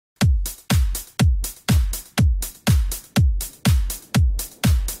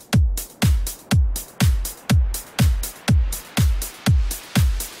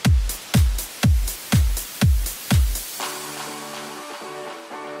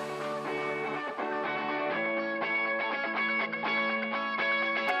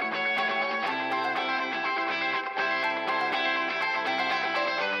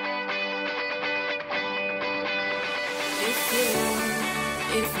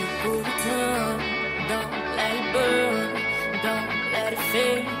could return, don't let it burn, don't let it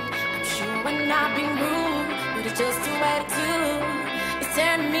fade. I'm sure when I've been rude, but it's just the way to do. It's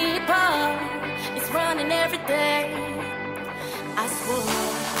tearing me apart, it's running every day. I swore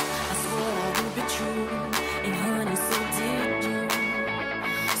I would be true, and honey, so did you.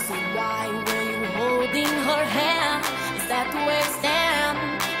 So why were you holding her hand? Is that the way it stand?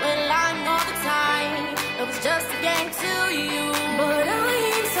 We're lying all the time, it was just a game to you. But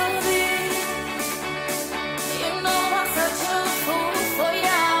I'm so deep, you know I'm such a fool for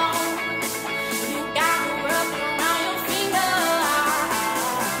you. You got me wrapped around your finger.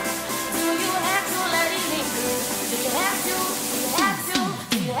 Do you have to let it linger? Do you have to? Do you have to?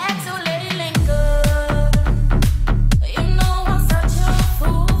 Do you have to let it linger? You know I'm such a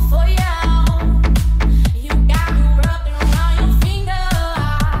fool for you. You got me wrapped around your finger.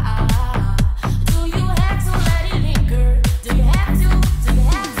 Do you have to let it linger? Do you have to? Do you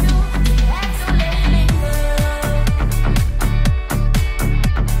have to? Do you have to let it linger?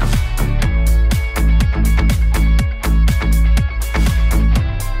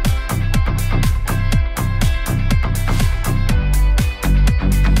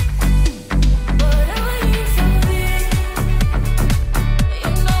 But I'm so deep,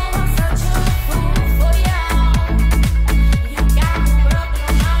 you know I'm such a fool for you. You got me wrapped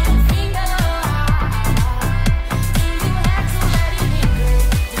around your finger. Do you have to let it linger?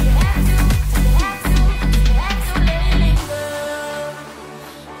 Do you have to? Do you have to? Do you have to let it linger?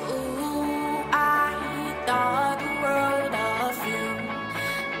 Ooh, I thought the world of you.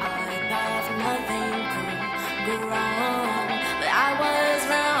 I thought nothing could go wrong, but I was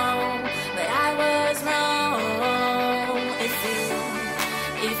wrong. But I was wrong.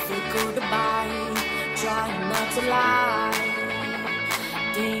 If you could goodbye, try not to lie.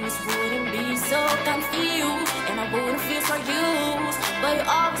 Things wouldn't be so confused, and I wouldn't feel so used. But you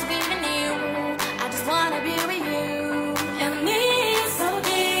always be with you. I just wanna be with you. And it's so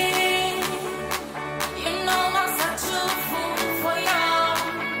deep. You know I'm such a fool for you.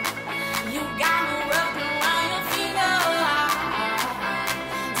 You got me wrapped around your finger.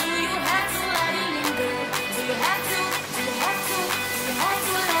 Do you have to let it linger? Do you have to? Do you have to? Do you have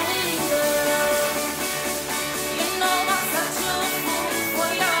to let it linger? You know I'm such a fool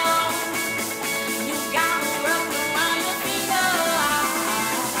for you. You got me wrapped around your finger.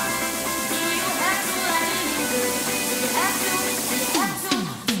 Do you have to let it linger? Do you have to? Do you have to?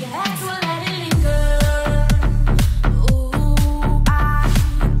 Do you have to let it linger? Ooh, I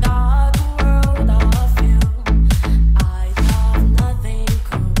thought the world of you. I thought nothing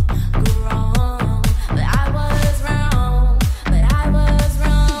could go wrong, but I was wrong. But I was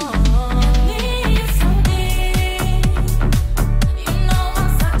wrong. It's so deep. You know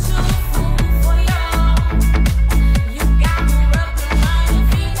I'm such a fool for you. You got me wrapped around your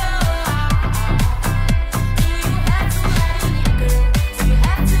finger. Do you have to let it linger? Do you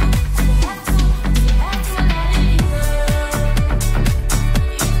have to? Do you have to? Do you have to let it linger?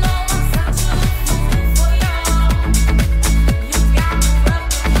 You know I'm such a fool for you. You got me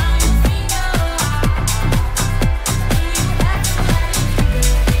wrapped around your finger. Do you have to let it linger?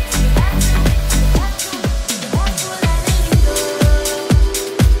 Do you have to? Do you have to? Do you have to let it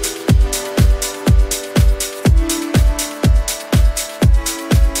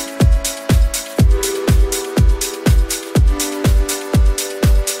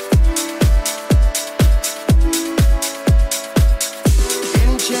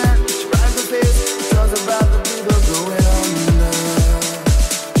In chat, she writes a face, tells about the people going on in love.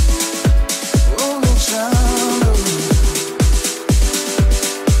 Only child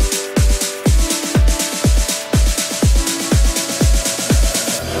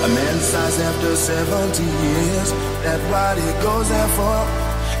of a man decides after 70 years that what he goes there for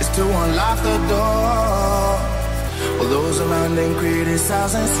is to unlock the door. While those around him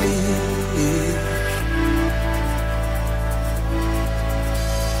criticize and sleep.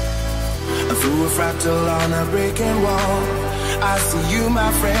 And through a fractal on a breaking wall, I see you,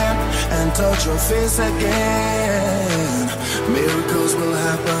 my friend, and touch your face again. Miracles will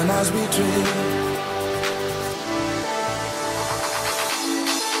happen as we dream.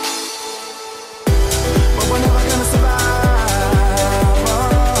 But we're never gonna survive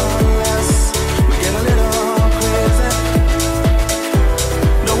unless we get a little crazy.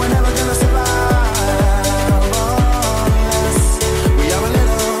 No, we're never gonna survive unless we are a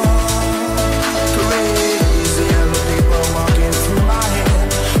little crazy. And the people walking through my head,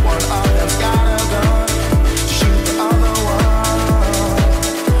 one of them's got a gun to shoot the other one,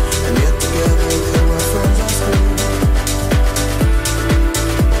 and yet together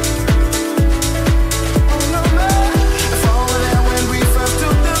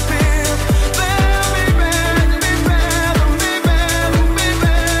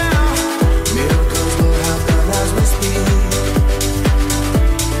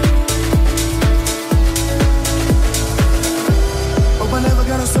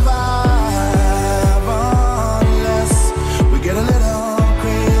gonna survive unless we get a little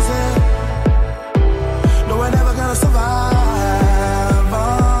crazy. No, we're never gonna survive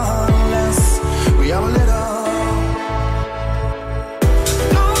unless we have a little.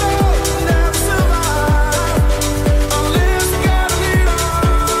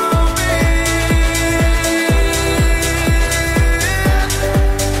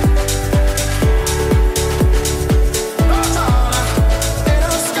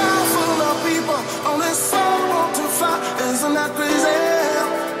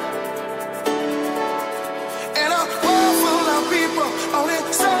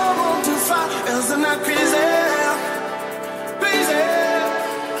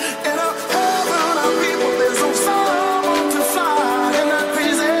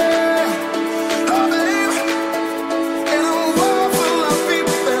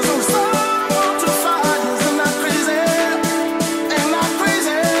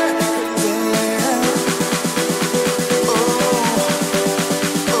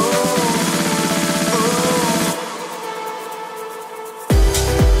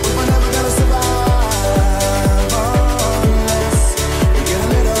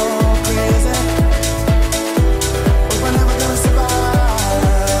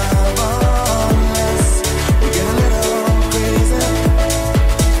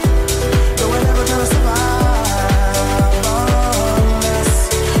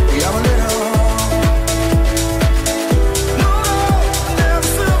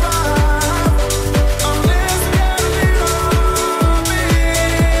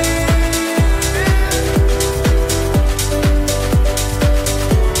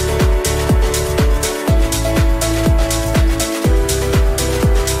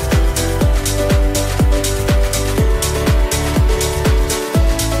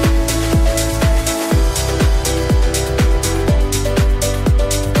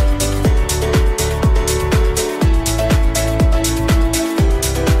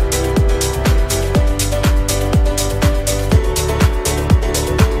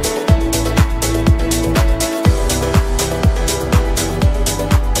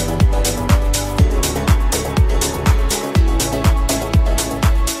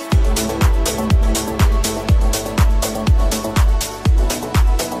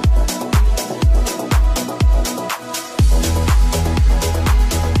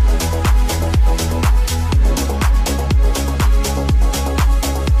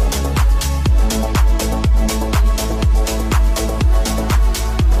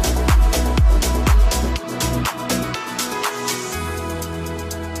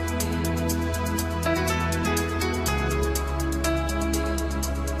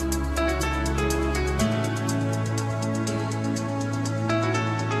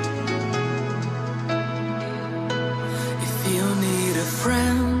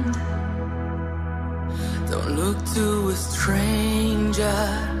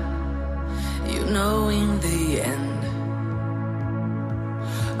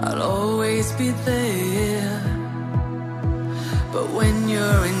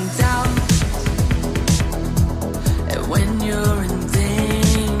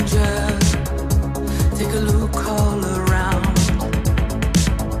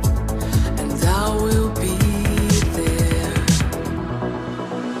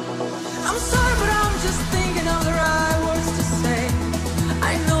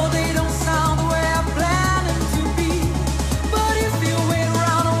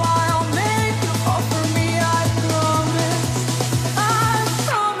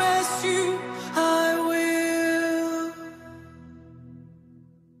 Promise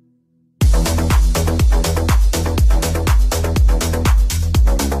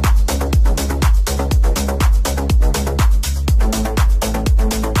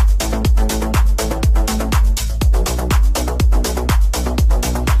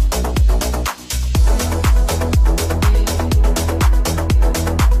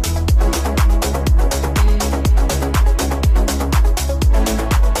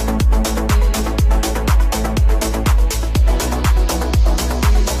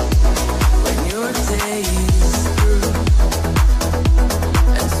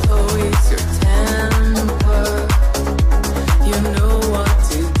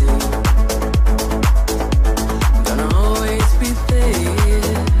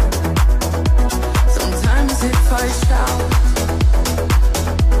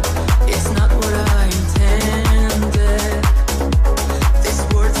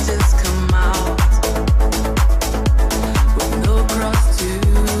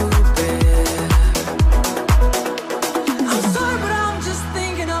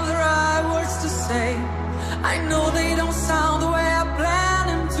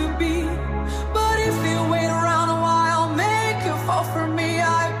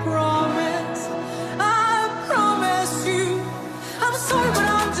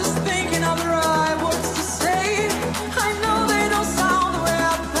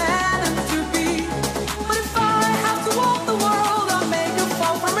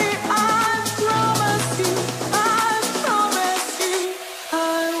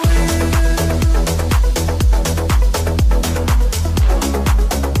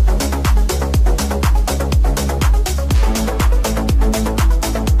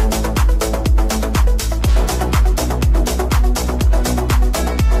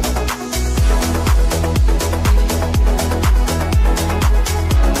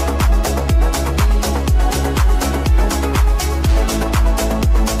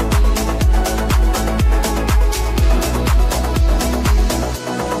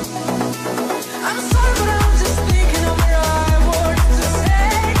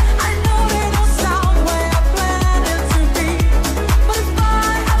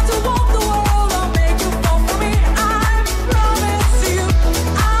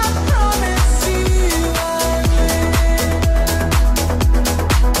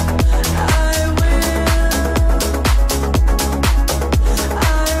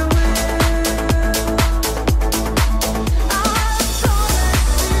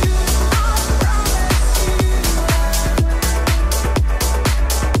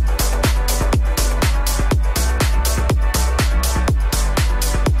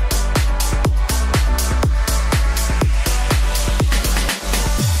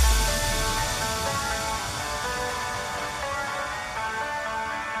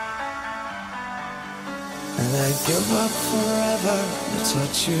And I'd give up forever to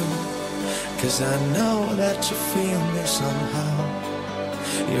touch you, 'cause I know that you feel me somehow.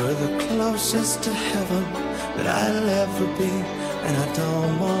 You're the closest to heaven that I'll ever be, and I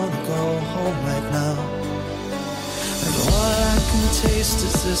don't wanna go home right now. And all I can taste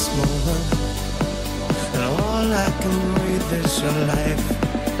is this moment, and all I can breathe is your life.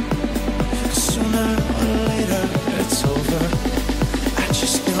 'Cause sooner or later it's over, I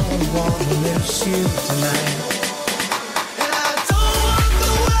just don't wanna miss you tonight. And I don't want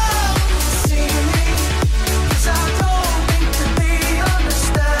the world to see me, 'cause I don't think that they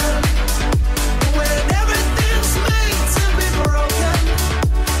understand. When everything's made to be broken,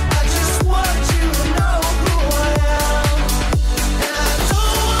 I just want you to know who I am. And I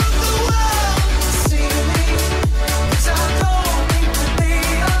don't want the world to see me, 'cause I don't think that they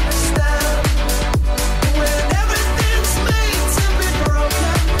understand. When everything's made to be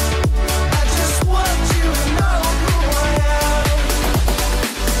broken, I just want you to know who I am.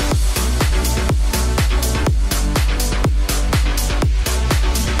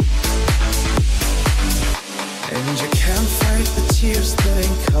 And you can't fight the tears that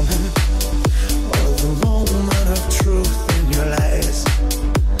ain't coming, or the moment of truth in your eyes,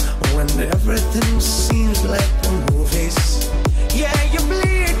 when everything seems like the movies. Yeah, you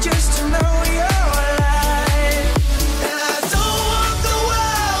bleed just to know you're alive. And I don't want the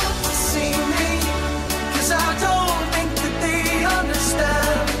world to see me, 'cause I don't think that they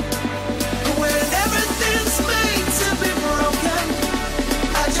understand. When everything's made to be broken,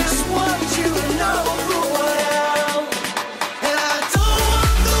 I just want you to know who I am. And I don't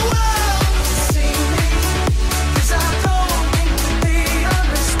want the world to see me, 'cause I don't think that they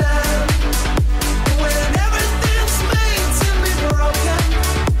understand. When everything's made to be broken,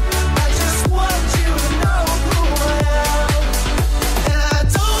 I just want you to know who I am. And I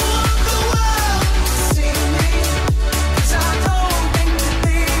don't want the world to see me, 'cause I don't think that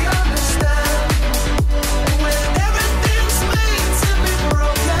they understand. When everything's made to be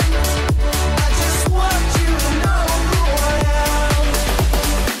broken, I just want you to know who I am.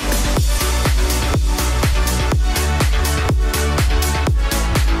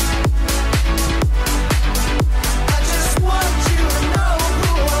 I just want you to know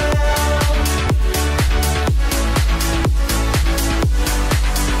who I am.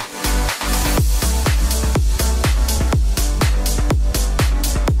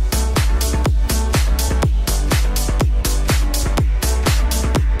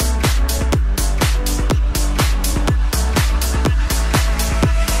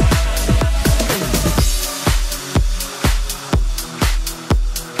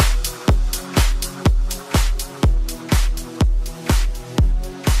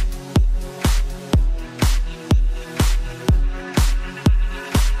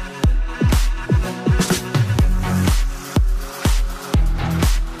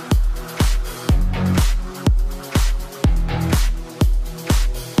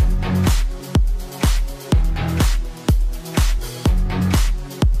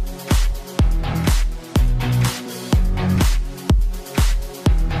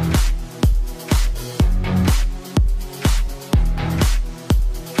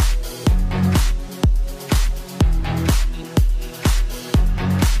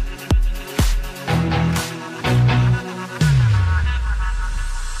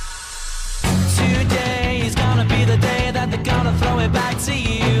 Today is gonna be the day that they're gonna throw it back to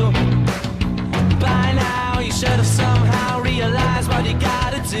you. By now you should have somehow realized what you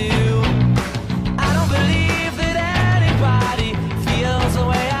gotta do. I don't believe that anybody feels the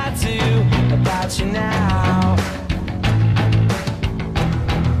way I do about you now.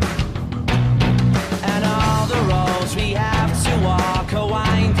 And all the roads we have to walk are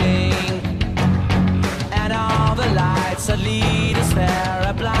winding, and all the lights that lead us there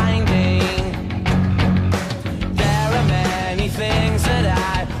are blinding. There are many things that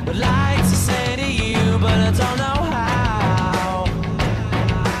I would like to say to you, but I don't know how.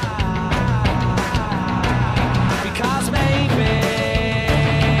 Because maybe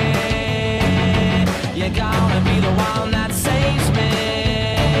you're gonna be the one that saves me.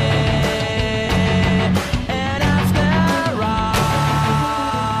 And after all,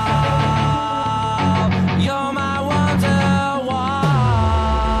 you're my wonder wall.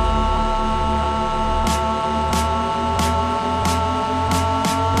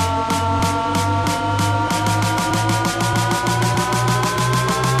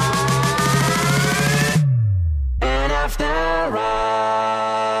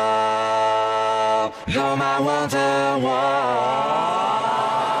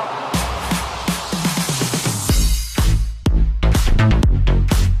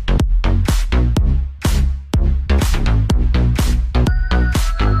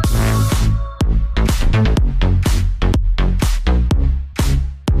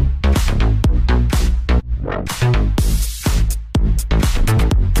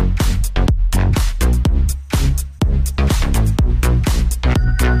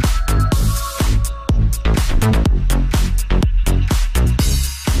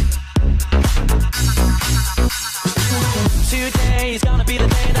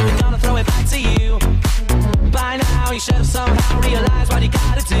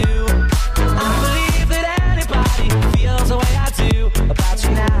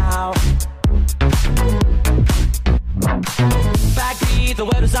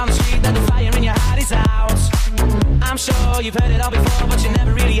 on the street that the fire in your heart is out. I'm sure you've heard it all before, but you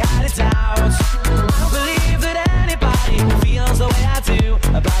never really had it out. I don't believe that anybody feels the way I do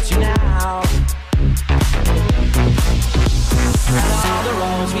about you now. And all the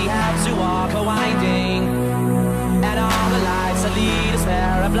roads we have to walk are winding, and all the lights that lead us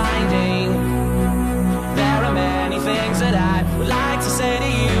there are blinding. There are many things that I would like to say to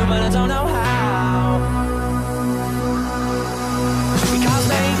you, but I don't know how. Because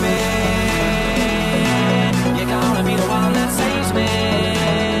maybe you're gonna be the one that saves me.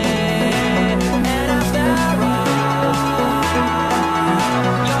 And after all,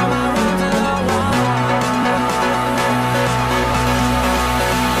 you're my wonderwall.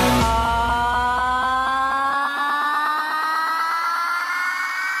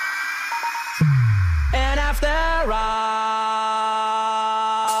 And after all,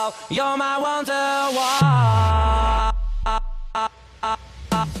 you're my wonderwall.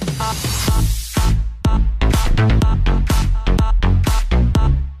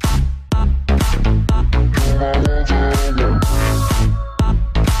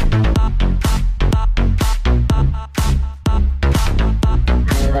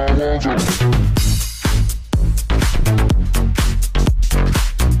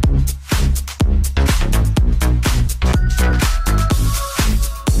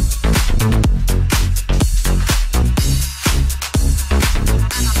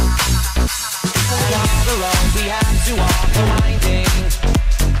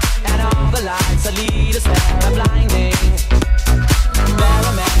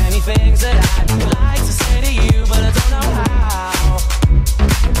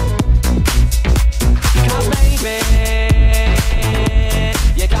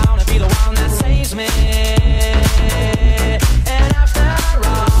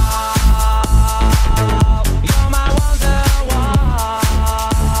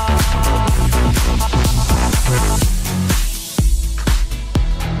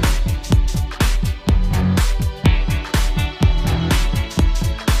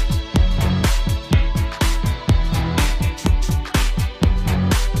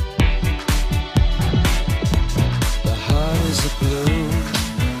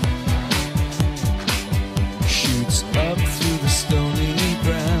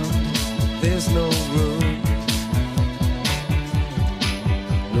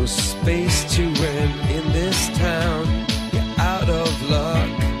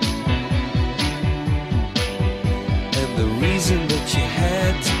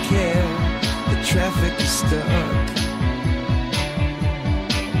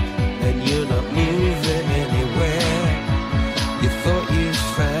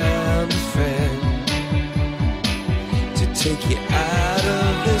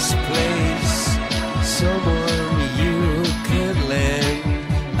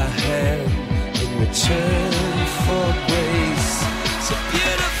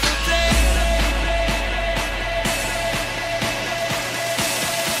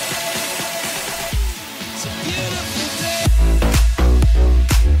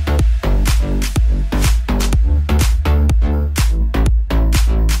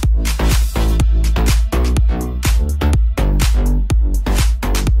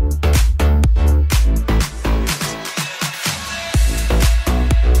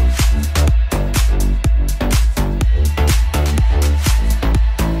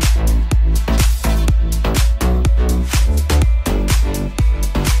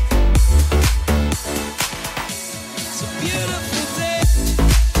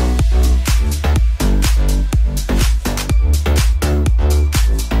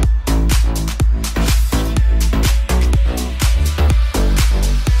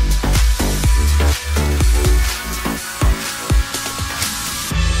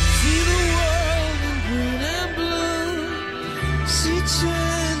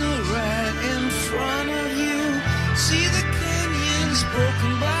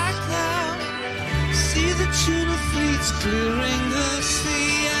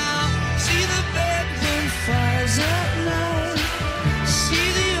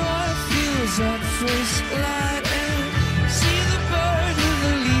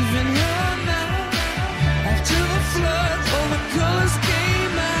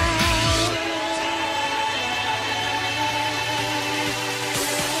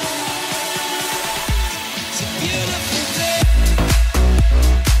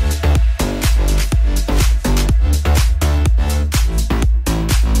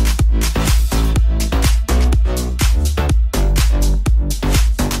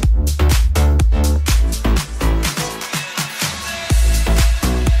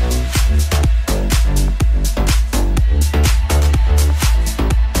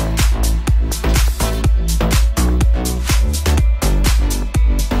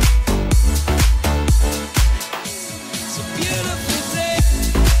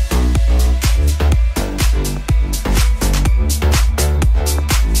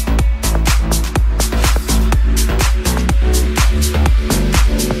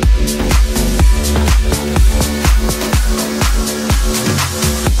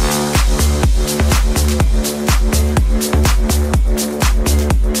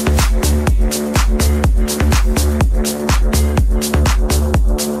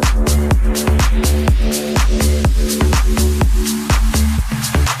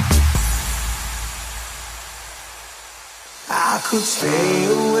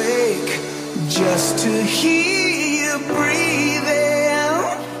 just to hear you breathing.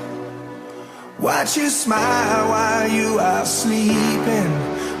 Watch you smile while you are sleeping,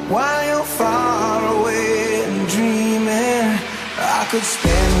 while you're far away and dreaming. I could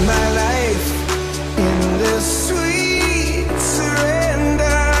spend my life in this sweet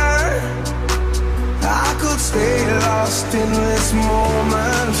surrender. I could stay lost in this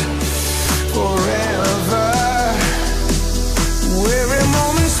moment forever. Every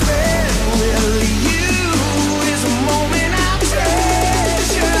moment spent with you is a moment I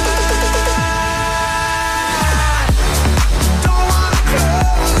treasure. Don't wanna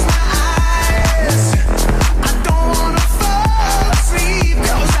close my eyes, I don't wanna fall asleep,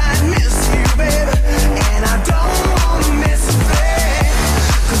 'cause I miss you, baby, and I don't wanna miss a thing.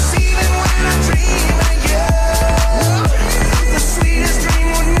 'Cause even when I dream of you, the sweetest dream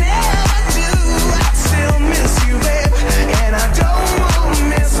would never do. I still miss you, baby, and I don't wanna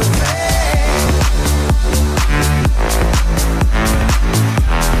miss a thing.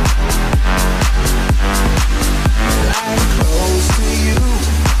 I'm close to you,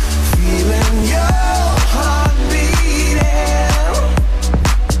 feeling your heart beating,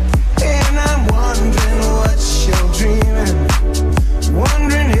 and I'm wondering what you're dreaming,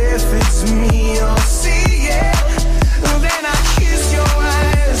 wondering if it's me you're seeing. Then I kiss your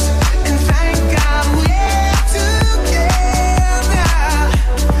eyes and thank God we're together.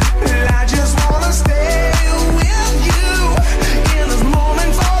 I just wanna stay with you in this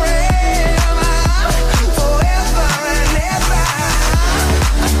moment forever, forever and ever.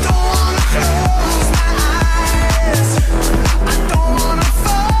 I don't wanna close my eyes, I don't wanna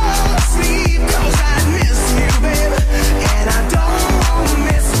fall asleep, 'cause I miss you, baby, and I don't wanna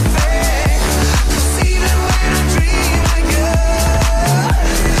miss a thing. 'Cause even when I dream of you,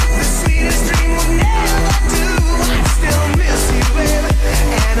 the sweetest dream would never do. I still miss you, baby,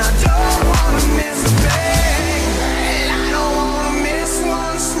 and I don't wanna miss a thing. And I don't wanna miss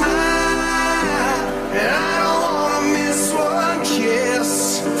one smile, and I don't wanna miss one kiss.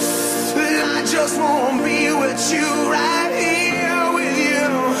 I just wanna be with you, right here with you,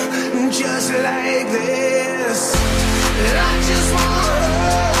 just like this. I just wanna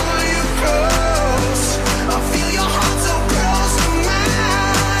hold you close, I feel your heart so close to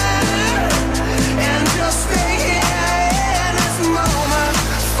mine, and just stay here in this moment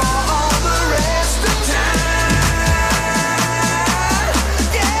for all the rest of time.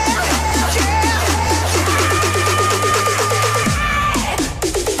 Yeah, yeah.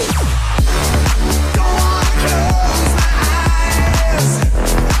 Don't wanna close my eyes,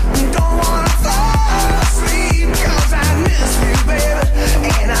 don't wanna fall asleep, 'cause I miss you, baby,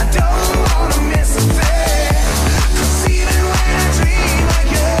 and I don't wanna miss a thing. 'Cause even when I dream of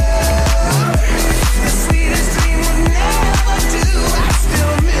you, the sweetest dream would never do. I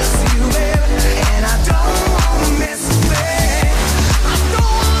still miss you, baby, and I don't wanna miss a thing. I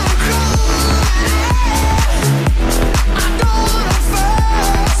don't wanna close my eyes, I don't wanna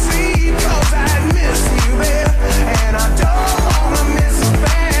fall asleep, 'cause I miss you, baby, and I don't wanna miss a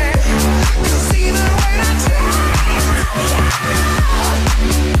thing. 'Cause even when I dream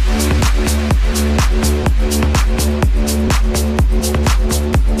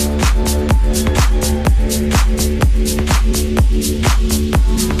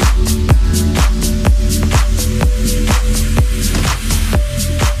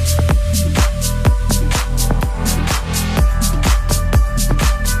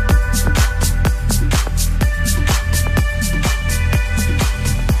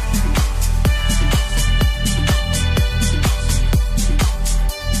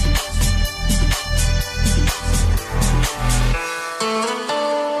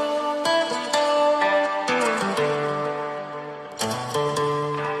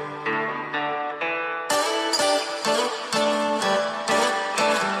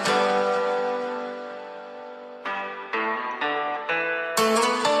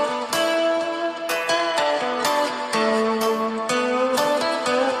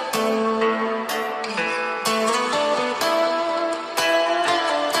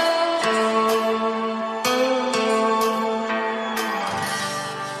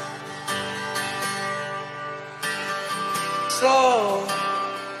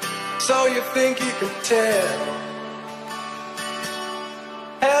so you think you can tell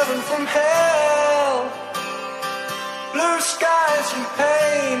heaven from hell, blue skies from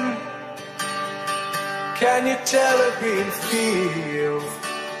pain? Can you tell a green field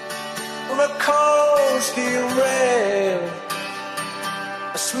from a cold steel rail,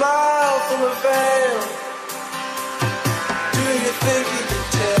 a smile from a veil? Do you think you can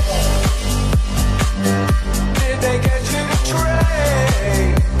tell? Did they get you to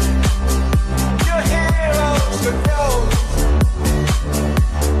trade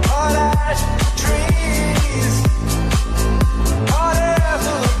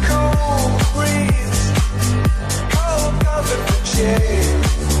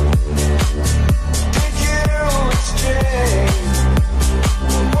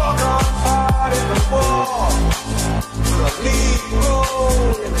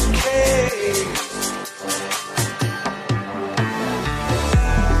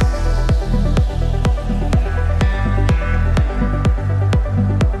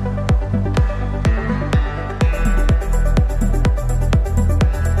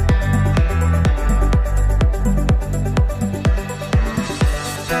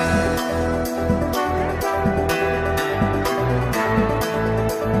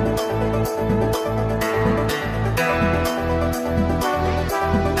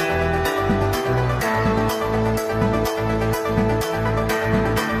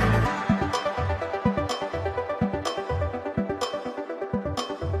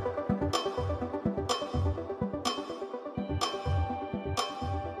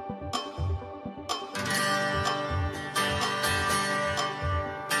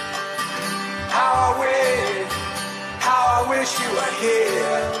wish you were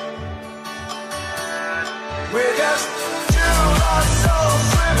here. We're just two lost souls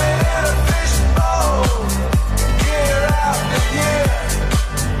swimming in a fishbowl, year after year,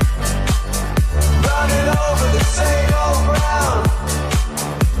 running over the same old ground.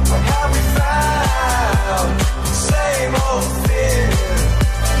 What have we found? Same old fear.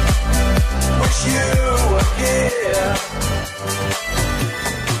 Wish you were here.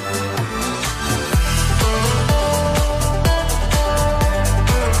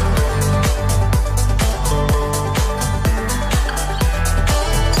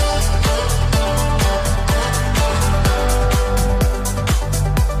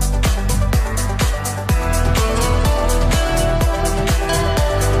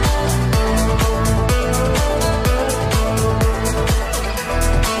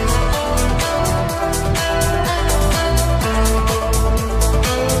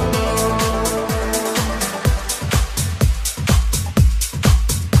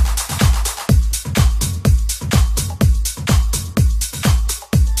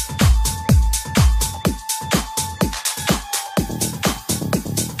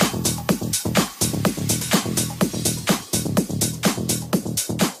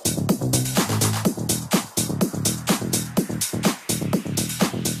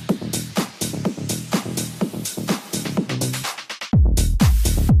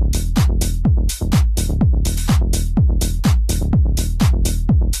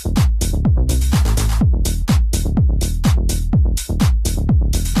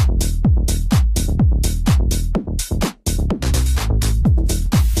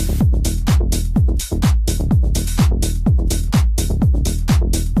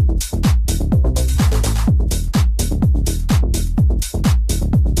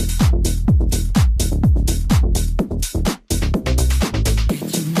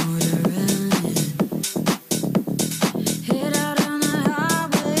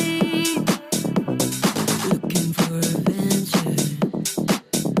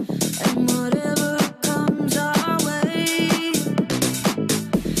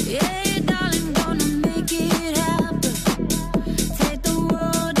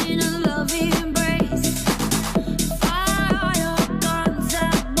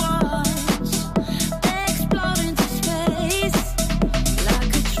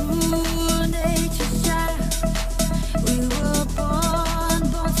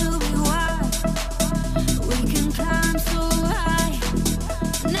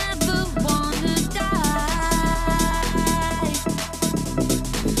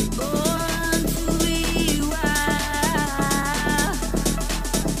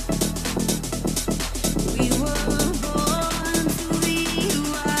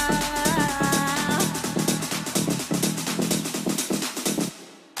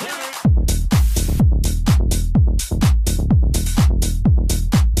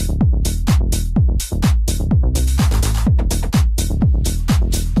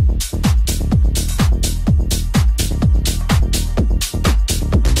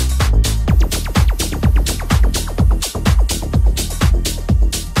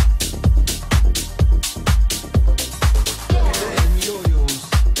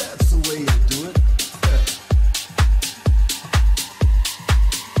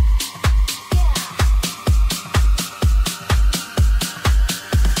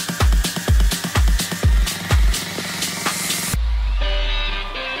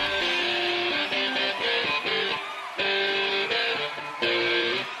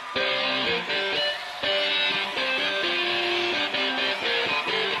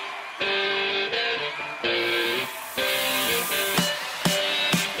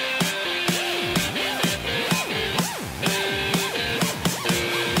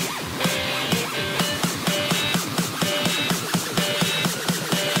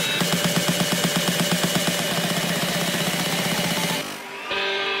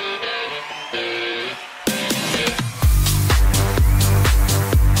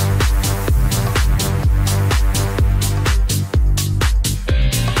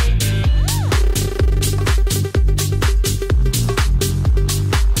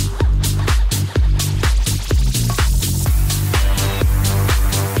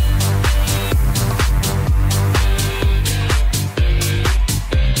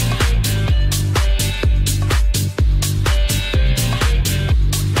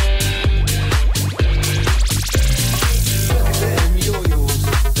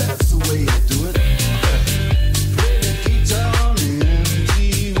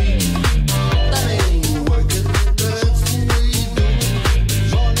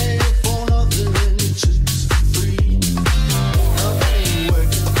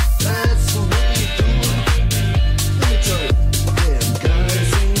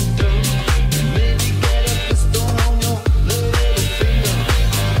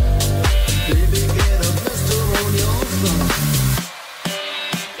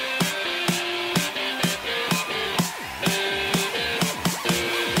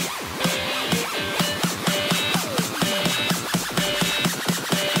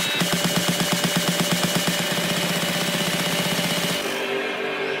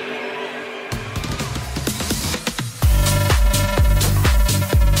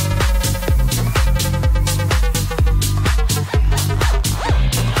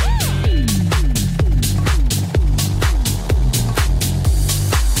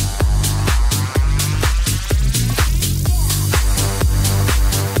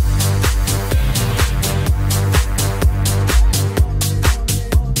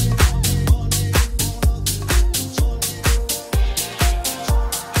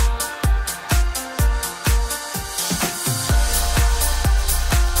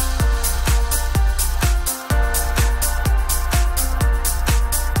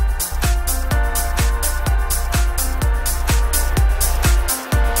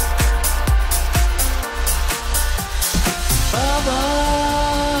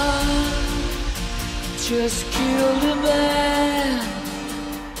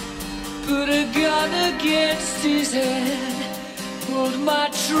 against his head. Pulled my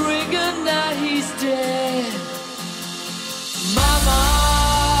trigger, now he's dead. Mama,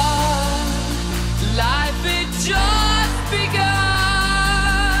 life had just begun,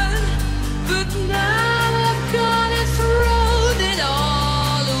 but now I've gone and thrown it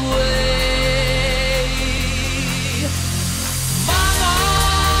all away. Mama,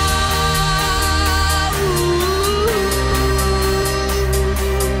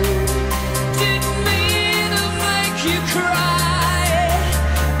 didn't mean to make you cry.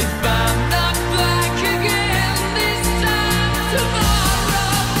 If I'm not back again this time tomorrow.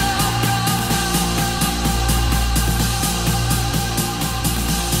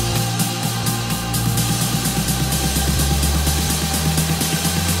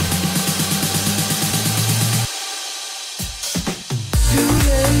 Too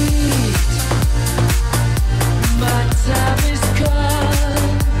late, my time is gone.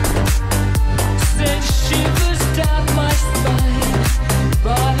 Send shivers down my spine,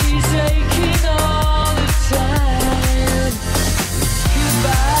 body's aching all the time.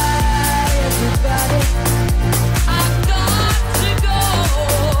 Goodbye, everybody. I've got to go.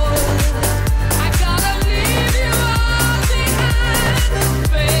 I gotta leave you all behind and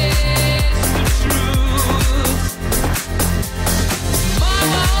face the truth.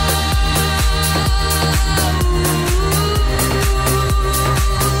 Mama,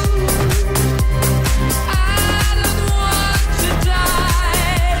 I don't want to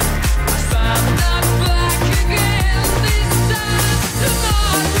die. If I'm not back again this time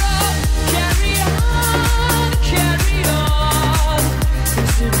tomorrow. Carry on,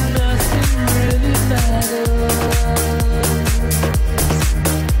 'cause if nothing really matters.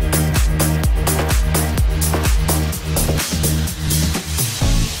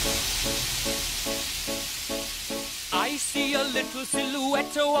 I see a little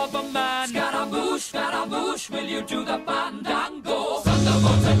silhouette of a man. Scaramouche, will you do the fandango?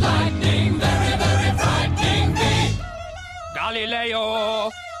 Thunderbolts and lightning, very, very frightening me.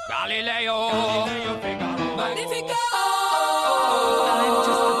 Galileo, Magnifico. I'm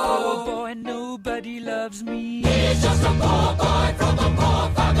just a poor boy, nobody loves me. He's just a poor boy from a poor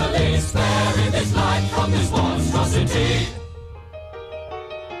family, sparing his life from this monstrosity.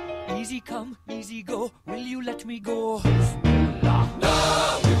 Easy come, easy go, will you let me go? No,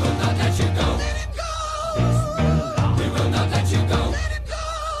 we will not let you go. We will not let you go.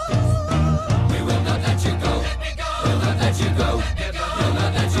 We will not let you go. We'll not let you go. We'll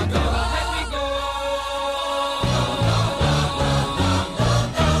not let you go. Let me go.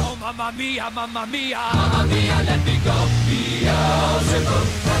 Oh, mamma mia, mamma mia. Mamma mia, let me go. Beelzebub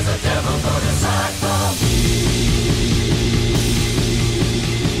has a devil put aside for me.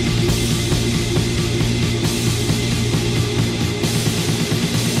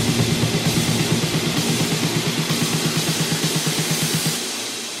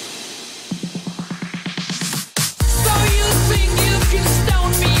 So you think you can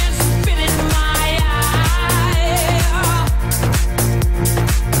stone me and spit in my eye?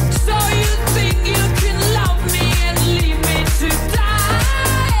 So you think you can love me and leave me to die?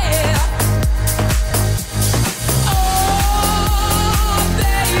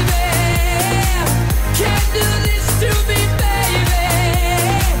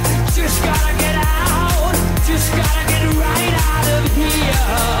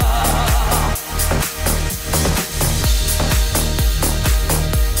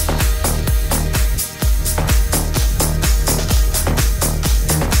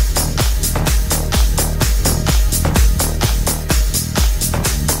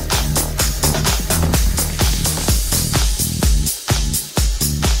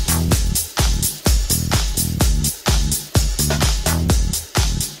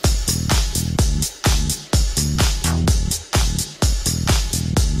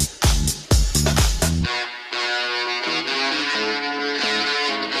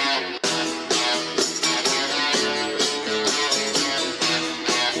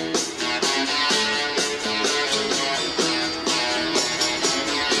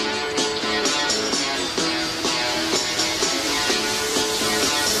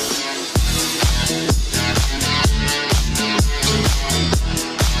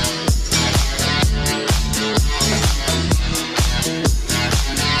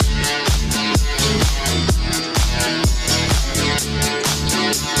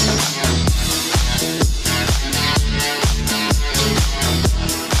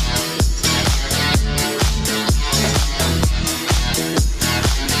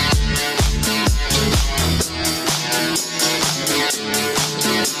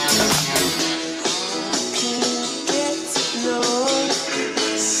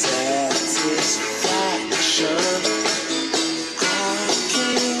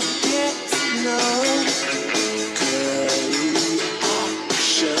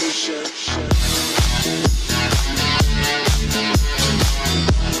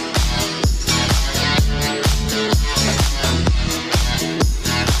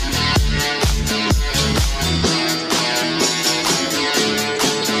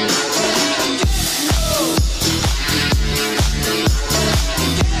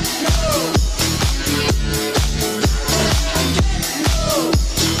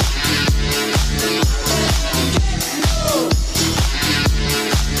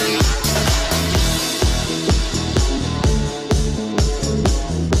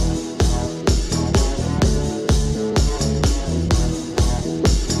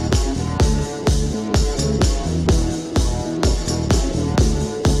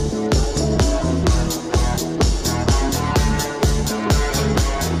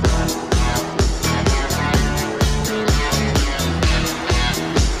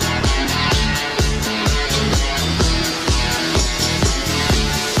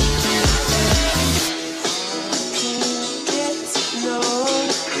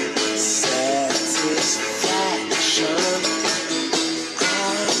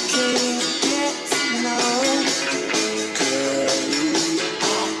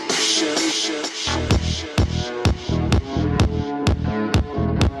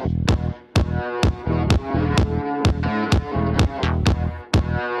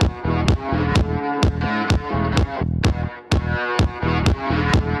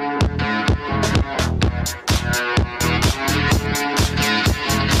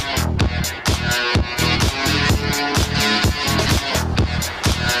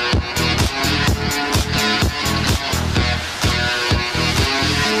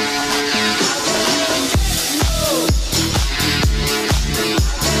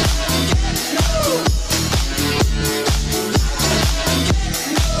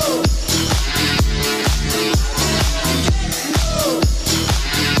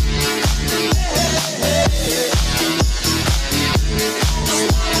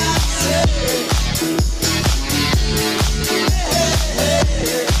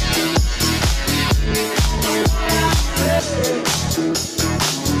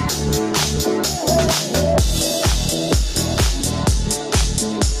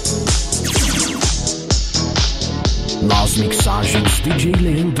 Nas mixagens DJ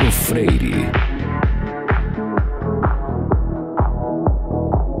Leandro Freire.